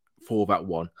for that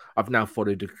one. I've now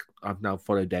followed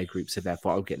their groups, so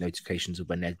therefore I'll get notifications of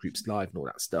when their group's live and all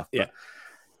that stuff. But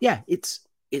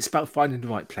it's about finding the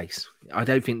right place. I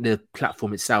don't think the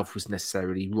platform itself was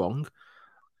necessarily wrong.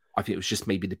 I think it was just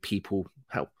maybe the people.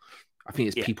 I think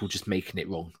it's people just making it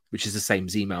wrong, which is the same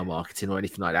as email marketing or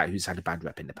anything like that, who's had a bad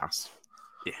rep in the past.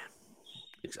 Yeah,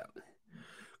 exactly.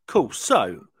 Cool.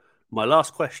 So, my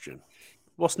last question.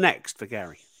 What's next for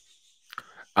Gary?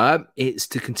 It's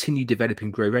to continue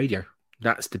developing Grow Radio.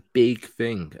 That's the big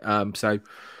thing. So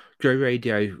Grow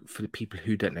Radio, for the people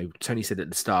who don't know, Tony said at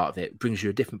the start of it, brings you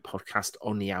a different podcast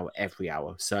on the hour, every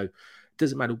hour. So it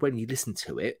doesn't matter when you listen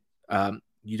to it.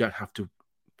 You don't have to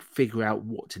figure out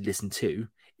what to listen to.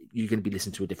 You're going to be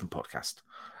listening to a different podcast,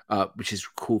 which is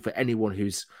cool for anyone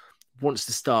who's wants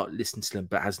to start listening to them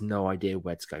but has no idea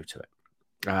where to go to it.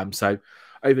 So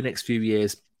over the next few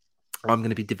years, I'm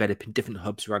going to be developing different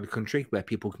hubs around the country where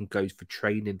people can go for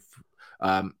training.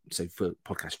 So for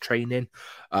podcast training,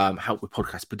 help with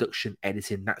podcast production,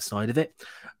 editing, that side of it.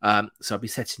 So I'll be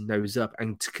setting those up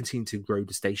and to continue to grow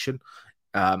the station.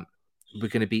 We're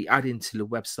going to be adding to the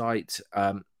website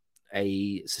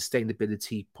a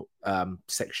sustainability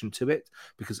section to it,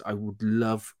 because I would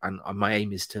love, and my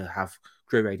aim is to have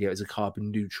Grow Radio as a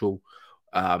carbon neutral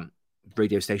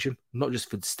radio station, not just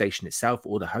for the station itself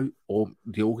or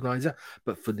the organizer,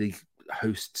 but for the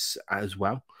hosts as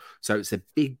well. So it's a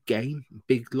big game,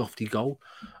 big lofty goal.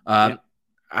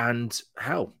 And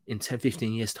in 10,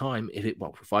 15 years time,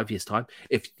 for 5 years time,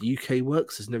 if the UK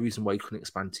works, there's no reason why you couldn't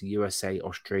expand to USA,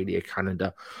 Australia,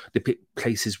 Canada, the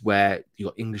places where you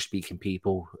got English speaking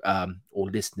people or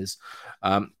listeners,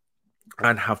 and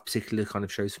have particular kind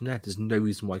of shows from there. There's no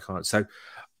reason why I can't. So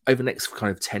over the next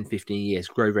kind of 10, 15 years,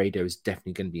 Grow Radio is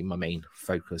definitely going to be my main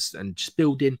focus, and just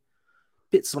building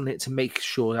bits on it to make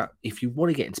sure that if you want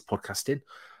to get into podcasting,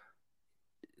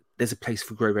 there's a place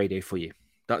for Grow Radio for you.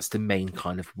 That's the main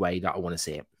kind of way that I want to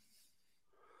see it.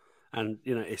 And,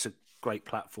 it's a great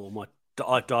platform.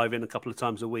 I dive in a couple of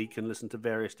times a week and listen to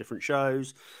various different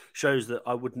shows that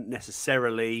I wouldn't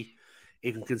necessarily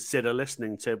even consider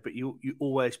listening to, but you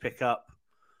always pick up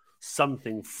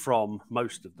something from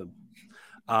most of them.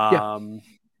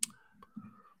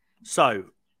 So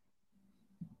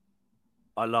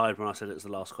I lied when I said it was the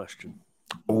last question.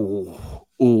 Oh.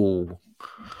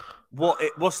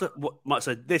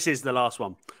 So this is the last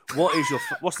one. What's your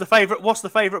most favorite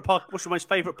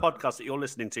podcast that you're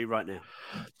listening to right now?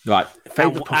 Right.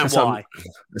 Favorite podcast. And why?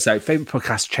 So favorite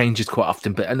podcast changes quite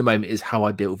often, but at the moment is How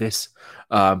I Built This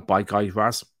by Guy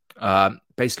Raz.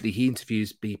 Basically, he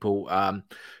interviews people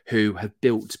who have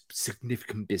built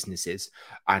significant businesses,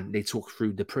 and they talk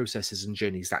through the processes and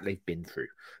journeys that they've been through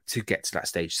to get to that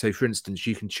stage. So, for instance,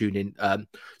 you can tune in.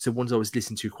 So, ones I was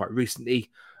listening to quite recently,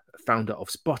 founder of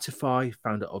Spotify,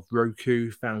 founder of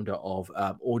Roku, founder of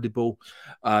Audible,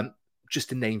 just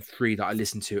to name three that I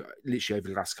listened to literally over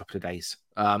the last couple of days.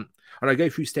 And I go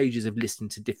through stages of listening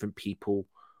to different people,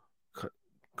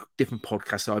 different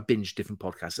podcasts. So I binge different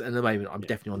podcasts. And at the moment, I'm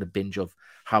definitely on a binge of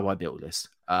How I Built This.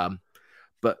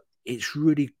 But it's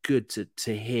really good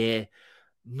to hear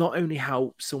not only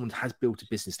how someone has built a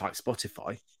business like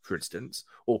Spotify, for instance,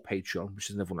 or Patreon, which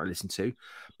is another one I listen to,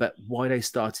 but why they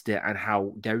started it and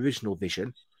how their original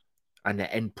vision and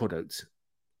their end product,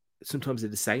 sometimes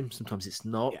they're the same, sometimes it's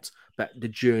not, but the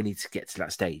journey to get to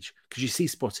that stage. Because you see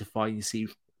Spotify, you see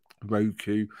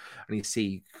Roku, and you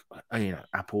see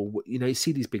Apple, you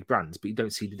see these big brands, but you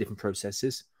don't see the different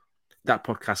processes. That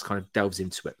podcast kind of delves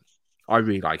into it. I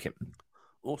really like it.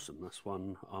 Awesome. That's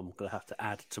one I'm going to have to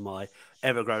add to my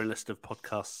ever-growing list of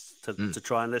podcasts to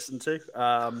try and listen to.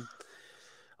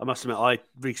 I must admit, I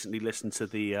recently listened to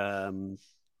the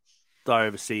Diary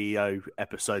of a CEO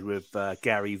episode with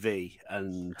Gary V,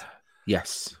 and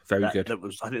yes, very good.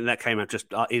 I think that came out just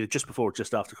either just before or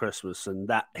just after Christmas, and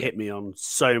that hit me on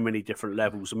so many different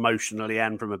levels, emotionally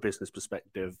and from a business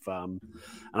perspective. And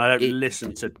I don't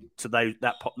listen to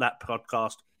that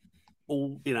podcast.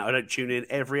 I don't tune in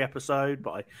every episode,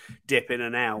 but I dip in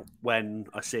and out when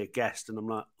I see a guest, and I'm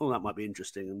like, oh, that might be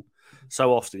interesting. And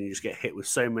so often you just get hit with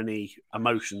so many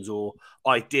emotions or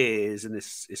ideas, and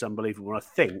it's unbelievable. And I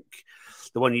think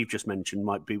the one you've just mentioned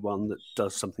might be one that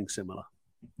does something similar.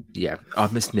 Yeah,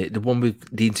 I've missed it. The one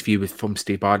with the interview from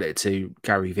Steve Bartlett to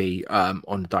Gary V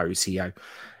on the Diary CEO,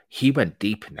 he went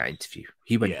deep in that interview.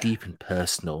 He went deep and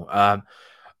personal.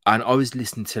 And I was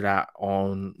listening to that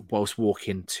whilst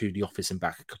walking to the office and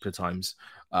back a couple of times.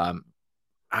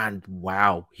 And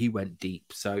wow, he went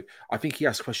deep. So I think he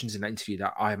asked questions in that interview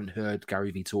that I haven't heard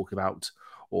Gary Vee talk about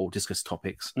or discuss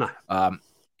topics. No.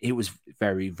 It was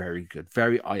very, very good.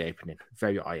 Very eye-opening.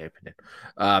 Very eye-opening.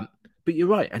 But you're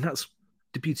right. And that's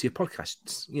the beauty of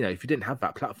podcasts. If you didn't have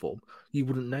that platform, you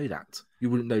wouldn't know that. You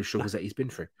wouldn't know the struggles that he's been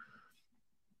through.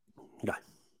 No.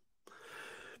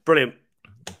 Brilliant.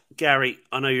 Gary,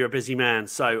 I know you're a busy man,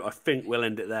 so I think we'll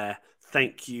end it there.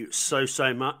 Thank you so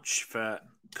much for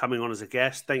coming on as a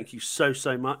guest. Thank you so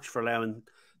much for allowing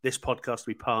this podcast to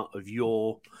be part of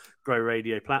your Grow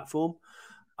Radio platform.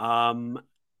 And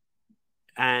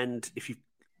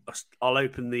I'll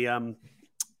open the,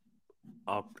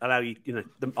 I'll allow you,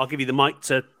 I'll give you the mic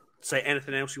to say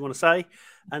anything else you want to say,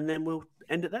 and then we'll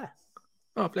end it there.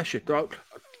 Oh, bless you.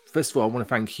 First of all, I want to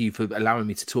thank you for allowing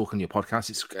me to talk on your podcast.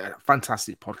 It's a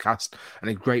fantastic podcast and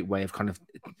a great way of kind of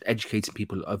educating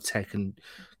people of tech and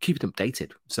keeping them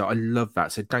updated. So I love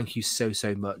that. So thank you so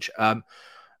much.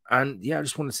 And yeah, I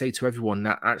just want to say to everyone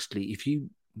that actually, if you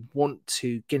want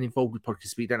to get involved with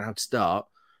podcasts, but you don't know how to start,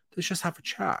 let's just have a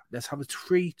chat. Let's have a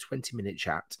free 20-minute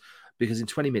chat, because in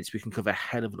 20 minutes we can cover a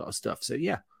hell of a lot of stuff. So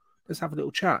yeah, let's have a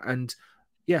little chat. And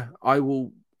yeah, I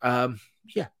will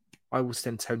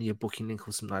send Tony a booking link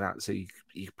or something like that, so you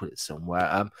can put it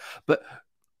somewhere. But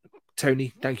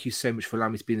Tony, thank you so much for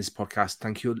allowing me to be in this podcast.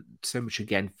 Thank you so much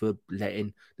again for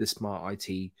letting the Smart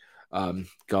IT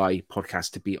Guy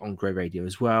podcast to be on Grow Radio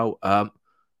as well.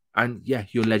 And yeah,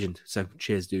 you're a legend. So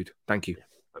cheers, dude. Thank you.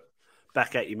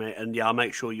 Back at you, mate. And yeah, I'll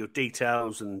make sure your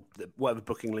details and whatever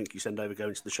booking link you send over go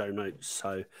into the show notes,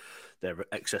 so they're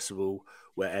accessible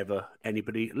wherever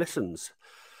anybody listens.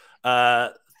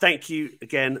 Thank you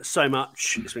again so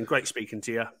much. It's been great speaking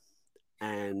to you,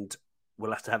 and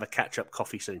we'll have to have a catch-up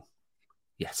coffee soon.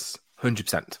 Yes,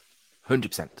 100%.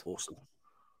 100%. Awesome.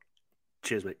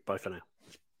 Cheers, mate. Bye for now.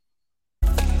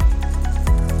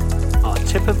 Our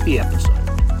tip of the episode.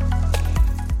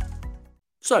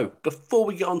 So, before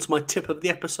we get on to my tip of the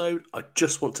episode, I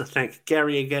just want to thank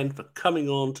Gary again for coming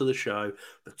on to the show,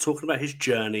 for talking about his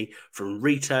journey from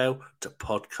retail to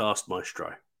podcast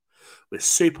maestro. We're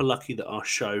super lucky that our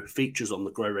show features on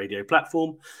the Grow Radio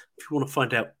platform. If you want to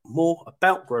find out more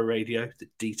about Grow Radio, the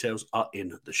details are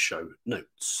in the show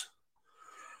notes.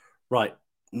 Right,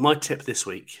 my tip this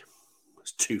week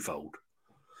is twofold.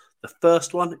 The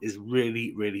first one is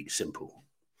really, really simple.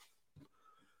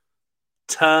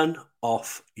 Turn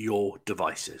off your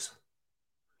devices.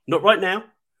 Not right now,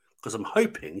 because I'm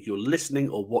hoping you're listening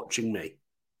or watching me.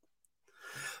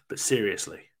 But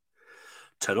seriously,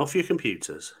 turn off your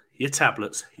computers, your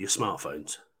tablets, your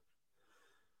smartphones.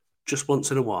 Just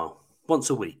once in a while, once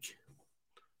a week,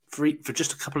 for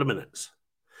just a couple of minutes.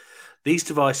 These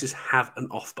devices have an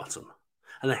off button,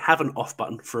 and they have an off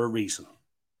button for a reason.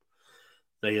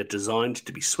 They are designed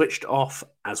to be switched off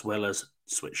as well as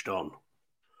switched on.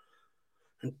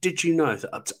 And did you know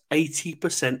that up to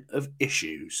 80% of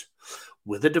issues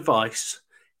with a device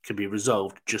can be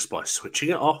resolved just by switching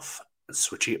it off and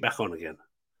switching it back on again?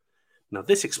 Now,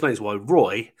 this explains why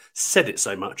Roy said it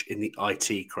so much in the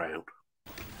IT crowd.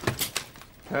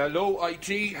 Hello,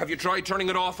 IT. Have you tried turning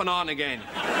it off and on again?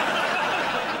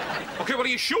 Okay, well, are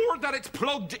you sure that it's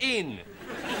plugged in?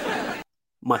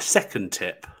 My second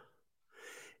tip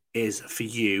is for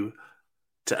you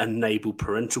to enable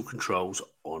parental controls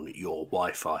on your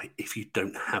Wi-Fi if you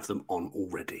don't have them on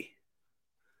already.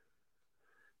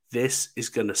 This is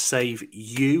going to save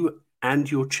you and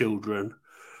your children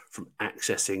from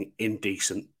accessing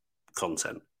indecent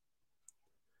content.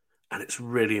 And it's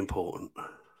really important.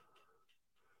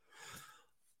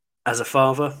 As a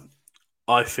father,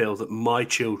 I feel that my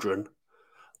children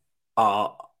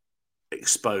are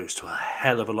exposed to a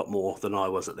hell of a lot more than I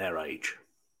was at their age.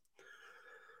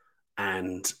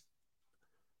 And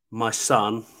my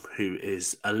son, who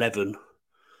is 11,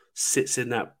 sits in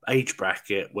that age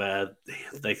bracket where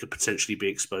they could potentially be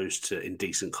exposed to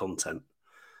indecent content.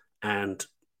 And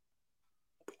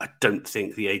I don't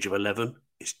think the age of 11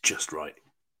 is just right.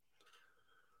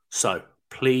 So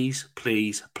please,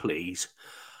 please, please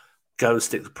go and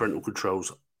stick the parental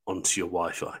controls onto your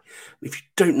Wi-Fi. If you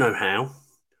don't know how,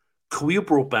 call your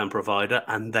broadband provider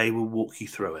and they will walk you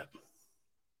through it.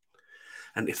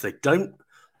 And if they don't,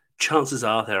 chances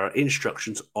are there are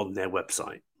instructions on their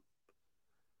website.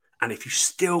 And if you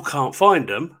still can't find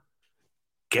them,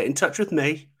 get in touch with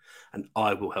me and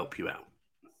I will help you out.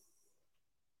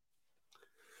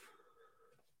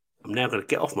 I'm now going to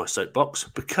get off my soapbox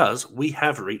because we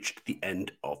have reached the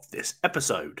end of this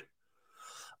episode.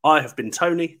 I have been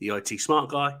Tony, the IT Smart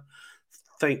Guy.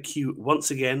 Thank you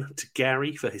once again to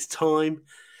Gary for his time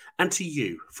and to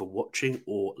you for watching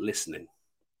or listening.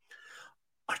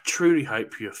 I truly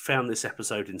hope you have found this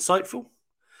episode insightful,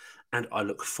 and I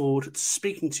look forward to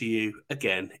speaking to you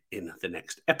again in the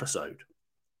next episode.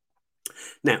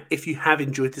 Now, if you have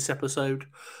enjoyed this episode,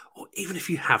 or even if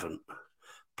you haven't,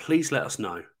 please let us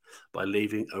know by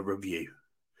leaving a review.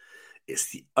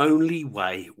 It's the only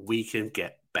way we can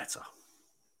get better.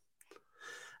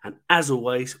 And as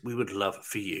always, we would love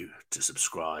for you to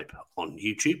subscribe on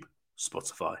YouTube,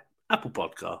 Spotify, Apple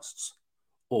Podcasts,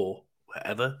 or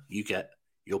wherever you get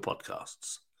your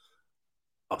podcasts.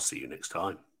 I'll see you next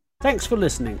time. Thanks for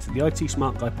listening to the IT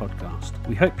Smart Guy podcast.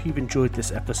 We hope you've enjoyed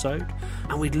this episode,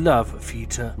 and we'd love for you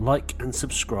to like and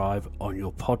subscribe on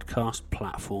your podcast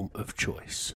platform of choice.